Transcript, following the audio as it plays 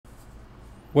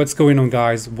What's going on,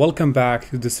 guys? Welcome back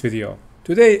to this video.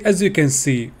 Today, as you can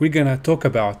see, we're gonna talk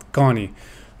about Konni.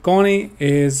 Konni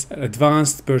is an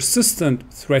advanced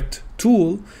persistent threat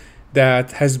tool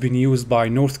that has been used by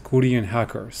North Korean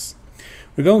hackers.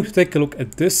 We're going to take a look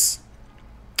at this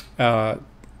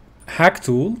hack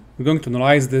tool. We're going to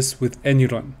analyze this with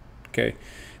Any.Run. Okay.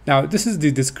 Now, this is the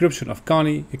description of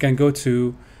Konni. You can go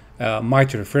to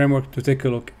MITRE framework to take a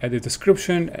look at the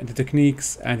description and the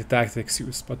techniques and the tactics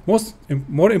used. But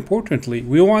more importantly,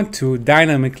 we want to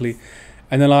dynamically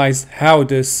analyze how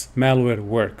this malware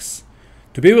works.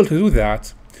 To be able to do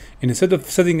that, instead of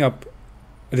setting up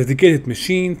a dedicated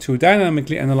machine to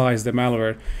dynamically analyze the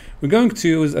malware, we're going to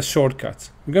use a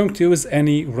shortcut. We're going to use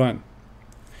Any.Run.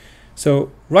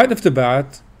 So right off the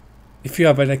bat, if you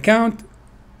have an account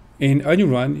in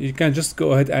Any.Run, you can just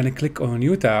go ahead and click on a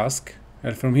new task.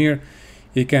 And from here,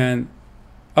 you can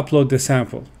upload the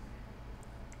sample.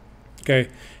 Okay.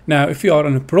 Now, if you are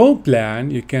on a pro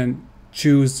plan, you can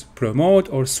choose pro mode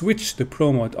or switch the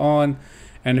pro mode on.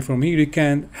 And from here, you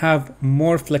can have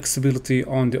more flexibility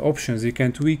on the options. You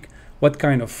can tweak what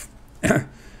kind of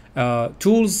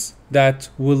tools that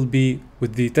will be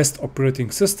with the test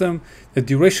operating system, the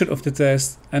duration of the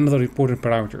test, and other important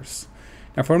parameters.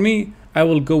 Now, for me, I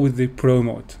will go with the pro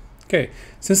mode. Okay,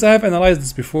 since I have analyzed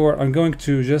this before, I'm going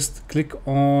to just click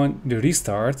on the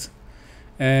restart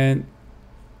and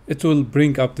it will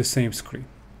bring up the same screen.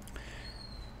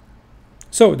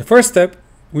 So the first step,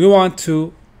 we want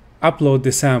to upload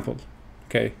the sample.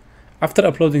 Okay, after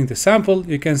uploading the sample,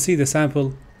 you can see the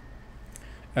sample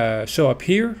show up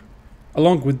here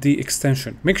along with the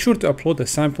extension. Make sure to upload a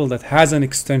sample that has an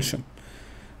extension,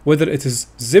 whether it is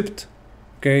zipped,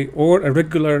 okay, or a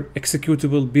regular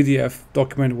executable PDF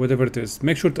document, whatever it is.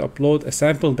 Make sure to upload a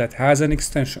sample that has an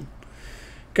extension.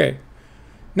 Okay,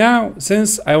 now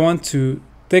since I want to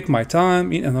take my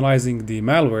time in analyzing the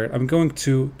malware, I'm going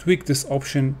to tweak this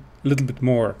option a little bit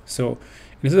more. So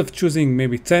instead of choosing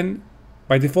maybe 10,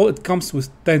 by default it comes with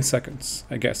 10 seconds,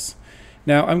 I guess.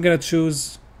 Now I'm gonna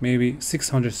choose maybe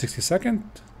 660 seconds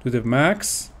to the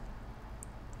max.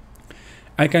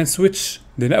 I can switch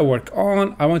the network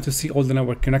on. I want to see all the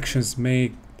network connections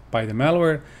made by the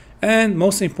malware. And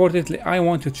most importantly, I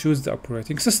want to choose the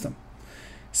operating system.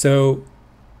 So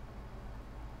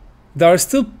there are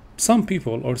still some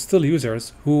people or still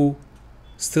users who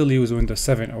still use Windows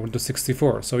 7 or Windows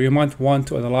 64. So you might want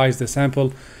to analyze the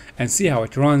sample and see how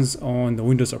it runs on the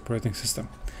Windows operating system.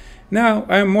 Now,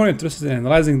 I'm more interested in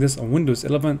analyzing this on Windows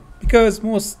 11 because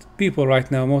most people right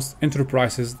now, most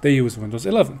enterprises, they use Windows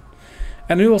 11.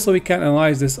 And we can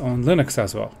analyze this on Linux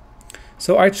as well.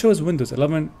 So I chose Windows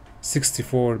 11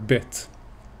 64-bit.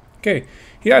 Okay,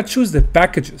 here I choose the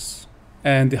packages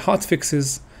and the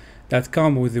hotfixes that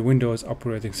come with the Windows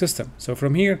operating system. So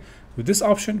from here, with this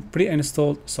option,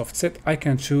 pre-installed soft set, I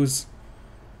can choose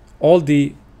all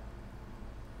the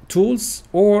tools,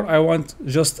 or I want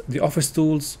just the office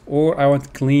tools, or I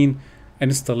want clean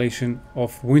installation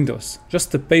of Windows.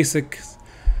 Just the basic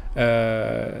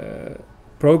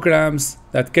programs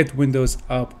that get Windows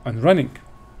up and running.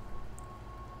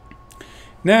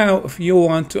 Now, if you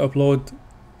want to upload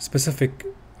specific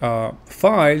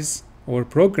files or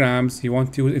programs you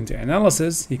want to use into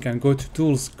analysis, you can go to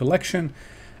Tools Collection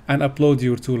and upload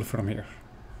your tool from here.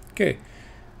 Okay.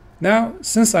 Now,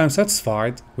 since I'm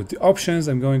satisfied with the options,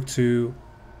 I'm going to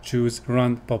choose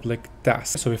Run Public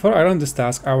Task. So before I run this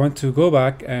task, I want to go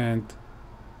back and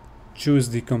choose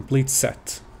the complete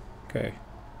set. Okay.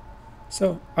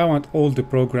 So I want all the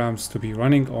programs to be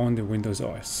running on the Windows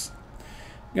OS.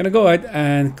 I'm gonna go ahead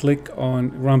and click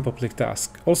on Run Public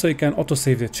Task. Also, you can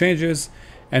auto-save the changes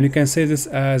and you can save this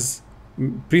as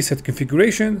preset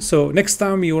configuration. So next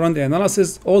time you run the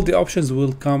analysis, all the options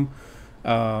will come,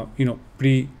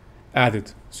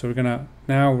 pre-added. So we're gonna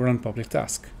now run Public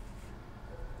Task.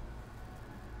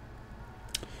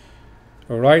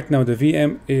 All right, now the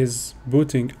VM is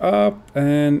booting up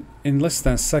and in less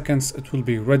than seconds, it will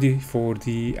be ready for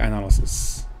the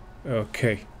analysis.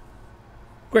 Okay,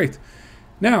 great.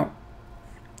 Now,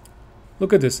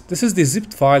 look at this. This is the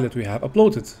zipped file that we have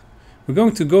uploaded. We're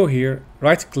going to go here,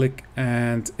 right click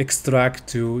and extract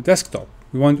to desktop.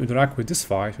 We want to interact with this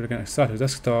file. So we're going to extract to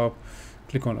desktop,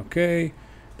 click on OK.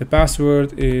 The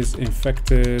password is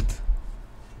infected.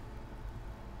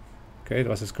 Okay,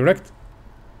 that is correct.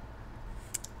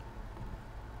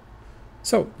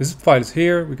 So this file is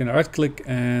here. We're going to right click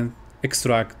and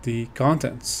extract the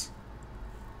contents.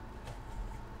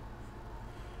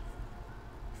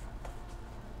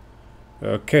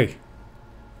 Okay.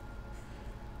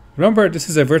 Remember, this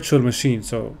is a virtual machine,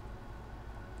 so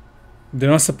there's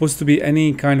not supposed to be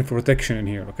any kind of protection in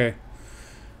here, okay?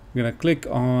 We're gonna click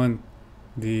on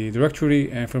the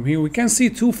directory, and from here we can see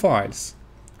two files.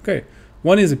 Okay,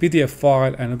 one is a PDF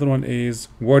file, and another one is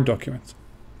Word document.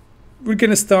 We're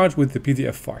gonna start with the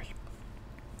PDF file.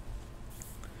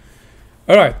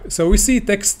 All right, so we see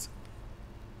text.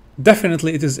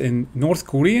 Definitely it is in North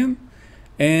Korean,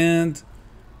 and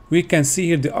we can see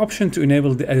here the option to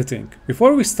enable the editing.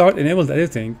 Before we start enable the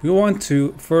editing, we want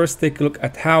to first take a look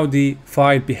at how the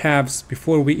file behaves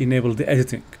before we enable the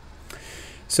editing.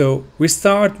 So we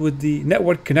start with the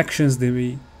network connections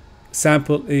the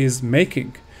sample is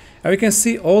making. And we can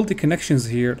see all the connections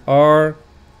here are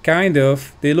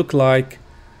they look like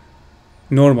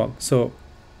normal. So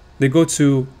they go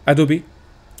to Adobe.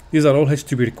 These are all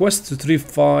HTTP requests to 3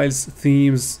 files,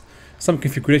 themes, some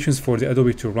configurations for the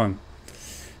Adobe to run.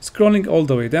 Scrolling all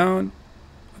the way down.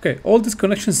 Okay, all these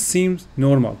connections seem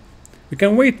normal. We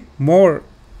can wait more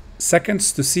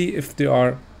seconds to see if there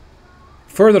are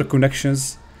further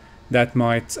connections that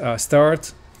might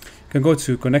start. We can go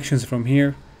to connections from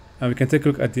here, and we can take a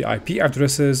look at the IP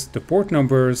addresses, the port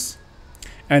numbers,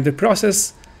 and the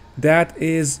process that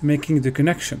is making the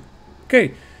connection.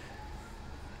 Okay,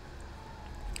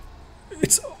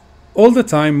 it's all the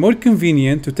time more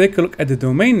convenient to take a look at the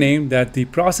domain name that the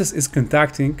process is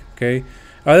contacting, okay,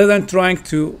 rather than trying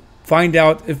to find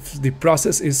out if the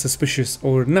process is suspicious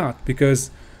or not,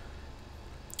 because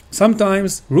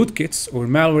sometimes rootkits or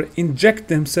malware inject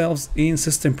themselves in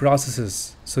system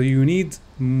processes. So you need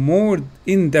more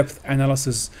in-depth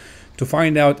analysis to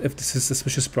find out if this is a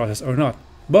suspicious process or not.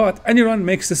 But Any.Run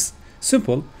makes this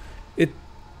simple. It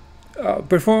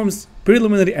performs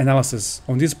preliminary analysis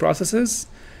on these processes,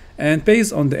 and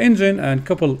based on the engine and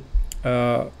couple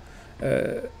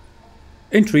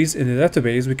entries in the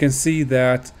database, we can see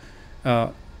that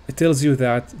it tells you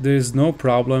that there is no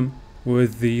problem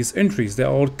with these entries. They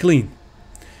are all clean.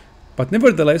 But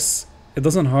nevertheless, it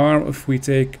doesn't harm if we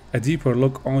take a deeper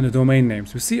look on the domain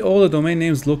names. We see all the domain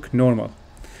names look normal.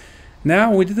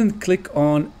 Now we didn't click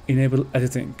on enable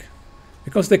editing,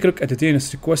 because take a look at the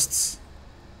DNS requests.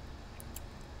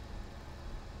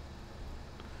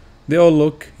 They all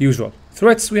look usual.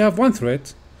 Threats, we have one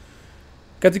threat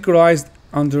categorized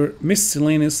under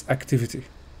miscellaneous activity.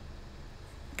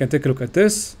 You can take a look at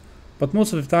this, but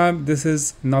most of the time this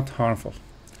is not harmful.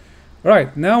 All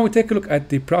right, now we take a look at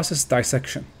the process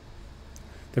dissection.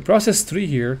 The process tree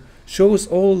here shows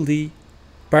all the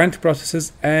parent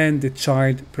processes and the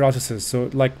child processes. So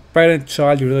like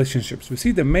parent-child relationships. We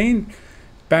see the main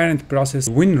parent process,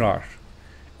 WinRAR,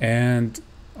 and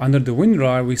under the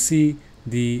WinRAR we see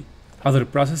the other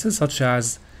processes such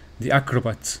as the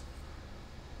Acrobat.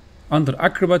 Under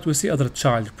Acrobat we see other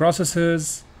child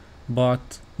processes,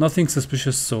 but nothing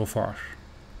suspicious so far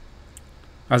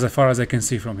as I can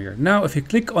see from here. Now if you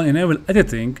click on enable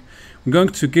editing, we're going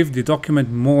to give the document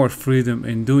more freedom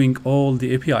in doing all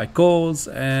the API calls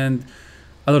and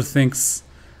other things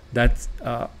that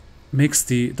makes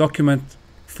the document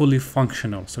fully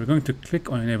functional. So we're going to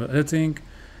click on enable editing,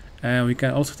 and we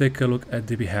can also take a look at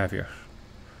the behavior.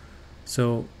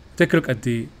 So take a look at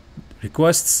the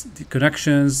requests, the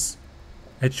connections,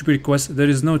 HTTP requests. There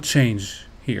is no change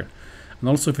here. And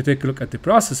also if you take a look at the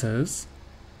processes,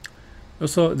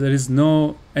 also there is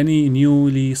no any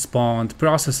newly spawned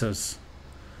processes.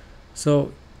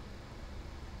 So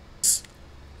it's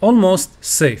almost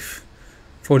safe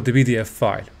for the PDF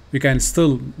file. We can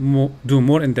still do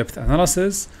more in-depth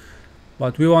analysis,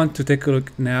 but we want to take a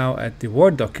look now at the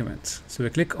Word document. So we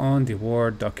click on the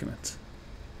Word document.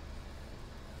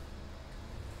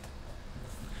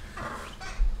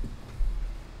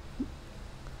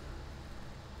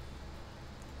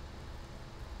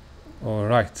 All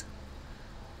right.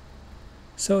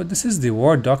 So this is the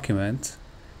Word document,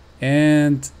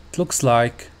 and it looks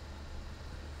like,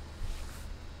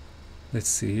 let's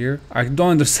see here. I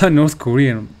don't understand North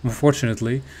Korean,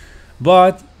 unfortunately,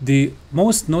 but the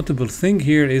most notable thing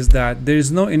here is that there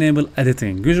is no enable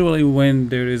editing. Usually when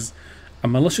there is a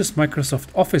malicious Microsoft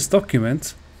Office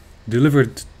document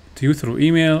delivered to you through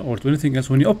email or to anything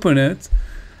else, when you open it,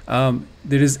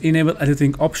 there is enable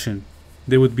editing option.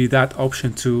 There would be that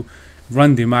option to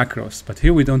run the macros, but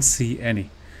here we don't see any,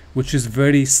 which is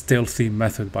very stealthy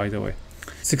method, by the way.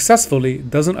 Successfully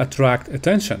doesn't attract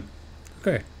attention.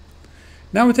 Okay,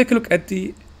 now we take a look at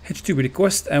the HTTP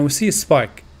request, and we see a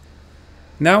spike.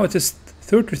 Now it is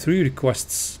 33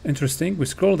 requests. Interesting. We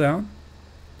scroll down.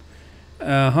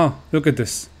 Look at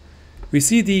this. We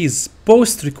see these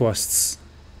post requests,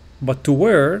 but to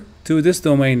where? To this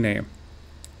domain name.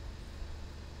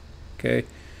 Okay,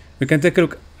 we can take a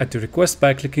look at the request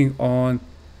by clicking on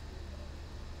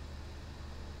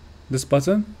this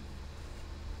button.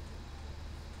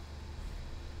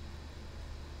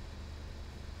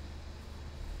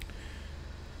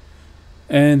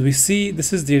 And we see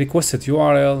this is the requested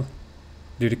URL,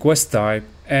 the request type,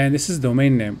 and this is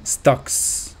domain name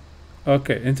stocks.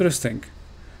 Okay, interesting.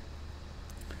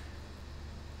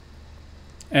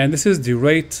 And this is the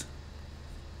rate.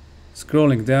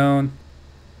 Scrolling down,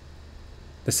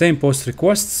 the same post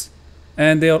requests,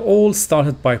 and they are all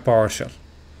started by PowerShell.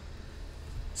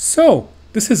 So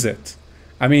this is it.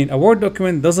 I mean, a Word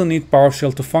document doesn't need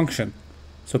PowerShell to function.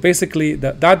 So basically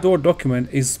that Word document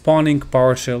is spawning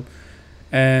PowerShell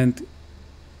and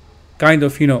kind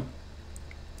of,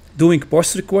 doing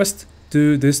post request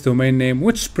to this domain name,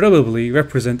 which probably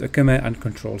represent a command and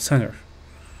control center.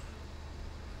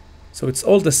 So it's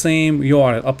all the same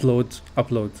URL,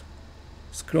 upload.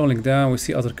 Scrolling down, we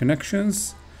see other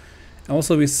connections. And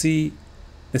also we see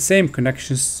the same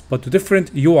connections, but to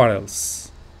different URLs.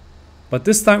 But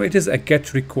this time it is a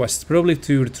GET request, probably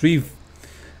to retrieve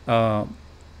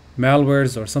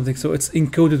malwares or something. So it's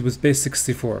encoded with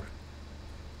base64,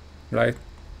 right?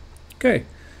 Okay.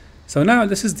 So now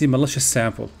this is the malicious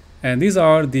sample, and these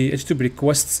are the HTTP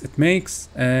requests it makes,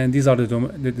 and these are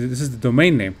this is the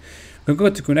domain name. We can go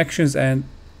to connections and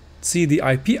see the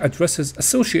IP addresses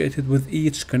associated with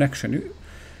each connection.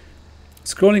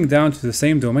 Scrolling down to the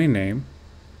same domain name,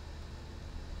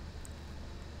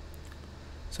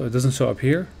 so it doesn't show up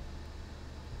here.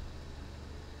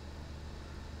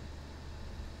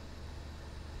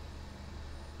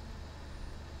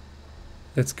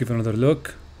 Let's give another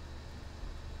look.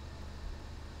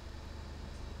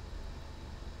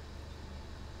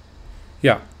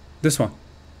 Yeah, this one.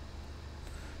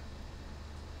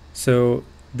 So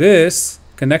this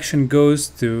connection goes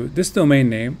to this domain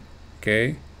name,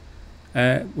 okay,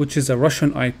 which is a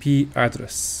Russian IP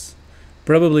address.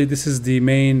 Probably this is the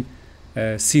main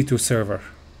C2 server.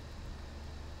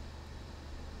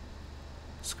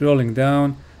 Scrolling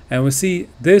down, and we see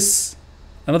this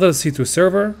another C2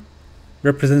 server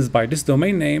represented by this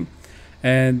domain name,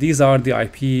 and these are the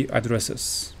IP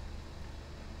addresses.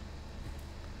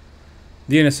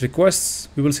 DNS requests,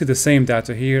 we will see the same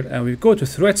data here, and we go to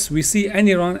threats, we see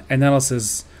Any.Run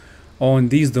analysis on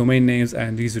these domain names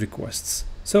and these requests.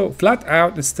 So flat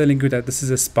out it's telling you that this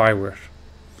is a spyware.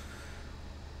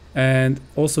 And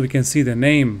also we can see the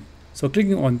name. So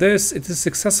clicking on this, it is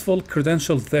successful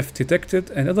credential theft detected,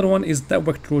 and the other one is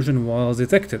network Trojan was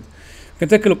detected. You can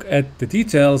take a look at the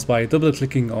details by double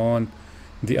clicking on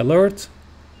the alert.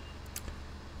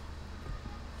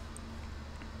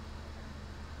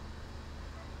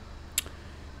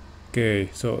 Okay,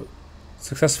 so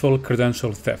successful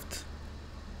credential theft.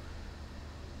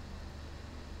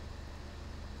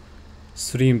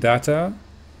 Stream data.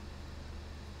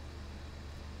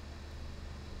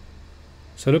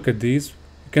 So look at these.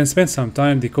 You can spend some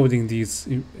time decoding these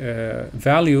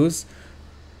values,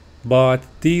 but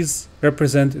these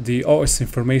represent the OS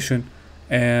information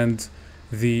and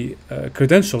the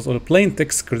credentials, or the plain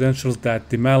text credentials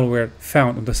that the malware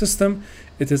found on the system.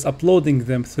 It is uploading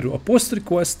them through a post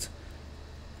request,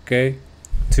 okay,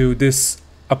 to this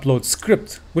upload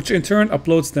script, which in turn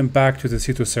uploads them back to the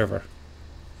C2 server.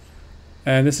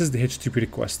 And this is the HTTP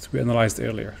request we analyzed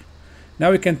earlier.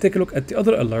 Now we can take a look at the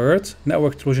other alert.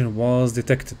 Network Trojan was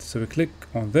detected. So we click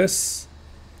on this.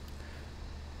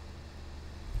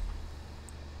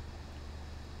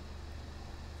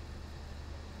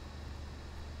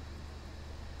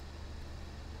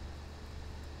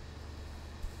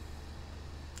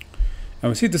 And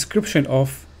we see description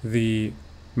of the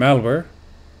malware.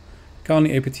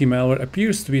 Konni APT malware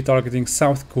appears to be targeting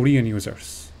South Korean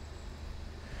users.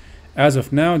 As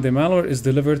of now, the malware is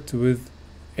delivered with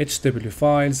HW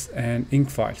files and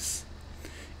INC files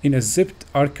in a zipped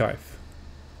archive.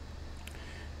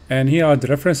 And here are the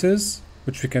references,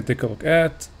 which we can take a look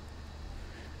at.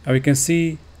 And we can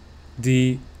see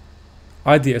the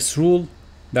IDS rule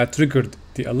that triggered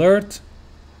the alert.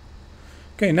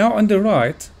 Okay, now on the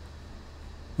right,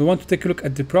 we want to take a look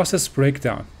at the process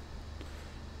breakdown.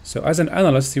 So as an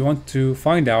analyst, you want to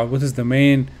find out what is the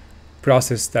main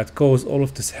process that caused all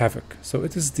of this havoc. So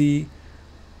it is the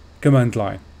command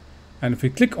line. And if we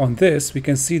click on this, we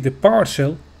can see the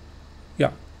PowerShell.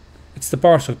 Yeah, it's the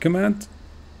PowerShell command.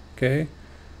 Okay,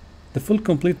 the full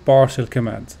complete PowerShell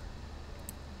command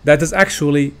that is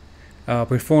actually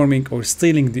performing or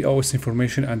stealing the OS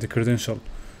information and the credential,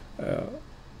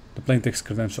 the plain text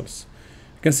credentials.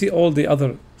 You can see all the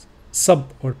other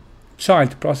sub or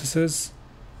child processes.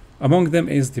 Among them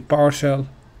is the PowerShell,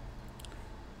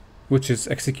 which is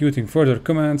executing further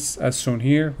commands as shown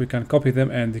here. We can copy them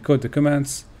and decode the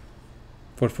commands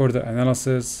for further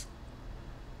analysis.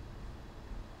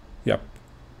 Yep.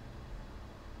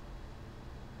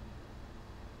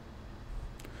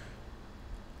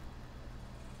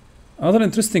 Another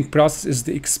interesting process is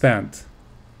the expand,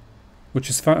 which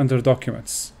is found under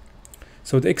documents.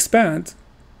 So the expand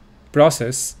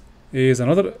process is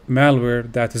another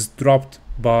malware that is dropped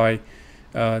by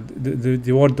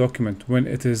the Word document when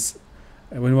it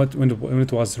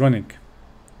was running,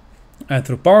 and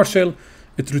through PowerShell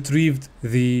it retrieved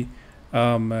the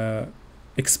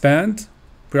expand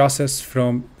process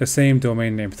from the same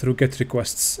domain name through GET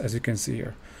requests, as you can see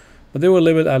here, but they were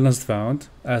labeled as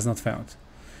not found.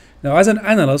 Now, as an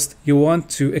analyst, you want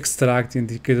to extract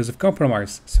indicators of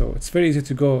compromise. So it's very easy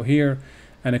to go here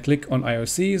and click on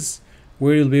IOCs,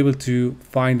 where you'll be able to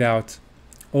find out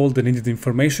all the needed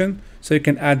information so you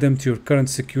can add them to your current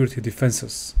security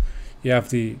defenses. You have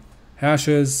the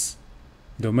hashes,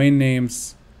 domain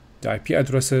names, the IP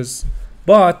addresses,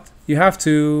 but you have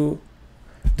to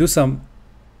do some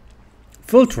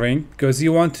filtering because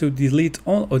you want to delete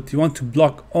all, or you want to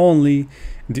block only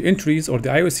the entries or the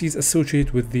IOCs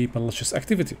associated with the malicious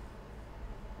activity.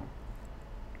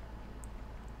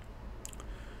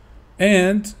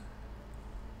 And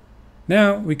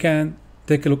now we can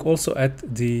take a look also at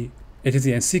the ATT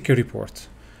and CK report.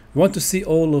 We want to see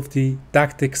all of the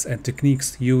tactics and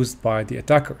techniques used by the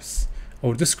attackers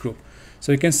or this group.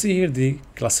 So you can see here the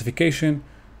classification.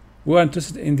 We're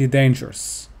interested in the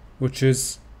dangers, which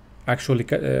is actually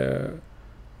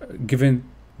given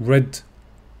red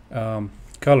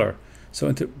color. So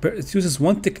it uses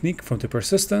one technique from the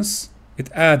persistence.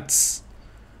 It adds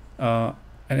an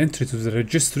entry to the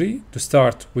registry to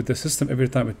start with the system every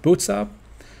time it boots up,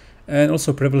 and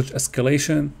also privilege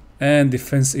escalation and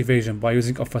defense evasion by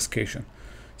using obfuscation.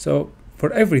 So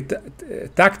for every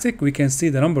tactic, we can see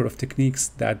the number of techniques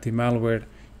that the malware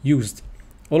used.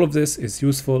 All of this is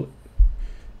useful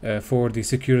for the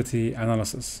security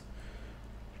analysis.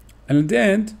 And at the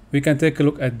end, we can take a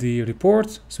look at the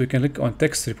report. So we can click on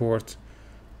text report,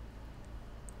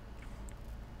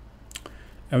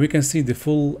 and we can see the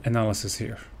full analysis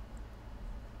here.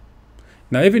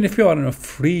 Now, even if you are on a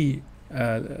free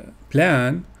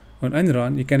plan on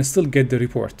Any.Run, you can still get the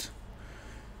report.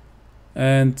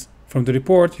 And from the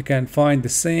report, you can find the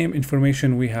same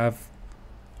information we have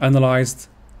analyzed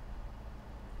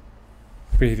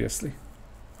previously,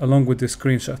 along with the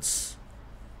screenshots.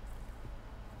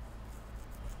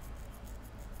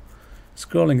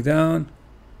 Scrolling down,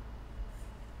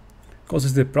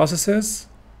 causes the processes,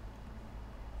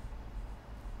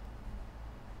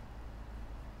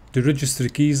 the registry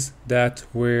keys that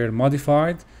were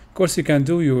modified. Of course, you can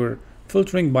do your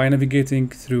filtering by navigating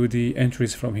through the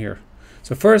entries from here.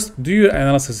 So first, do your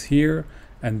analysis here,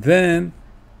 and then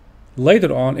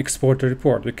later on export the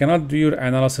report. You cannot do your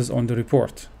analysis on the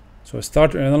report. So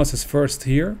start your analysis first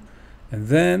here, and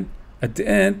then at the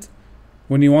end,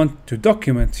 when you want to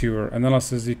document your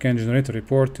analysis, you can generate a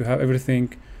report to have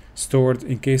everything stored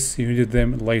in case you needed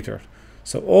them later.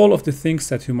 So all of the things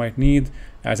that you might need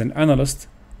as an analyst,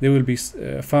 they will be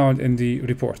found in the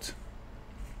report.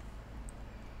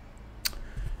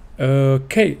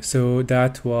 Okay, so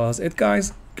that was it,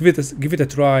 guys. Give it a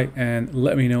try and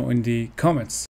let me know in the comments.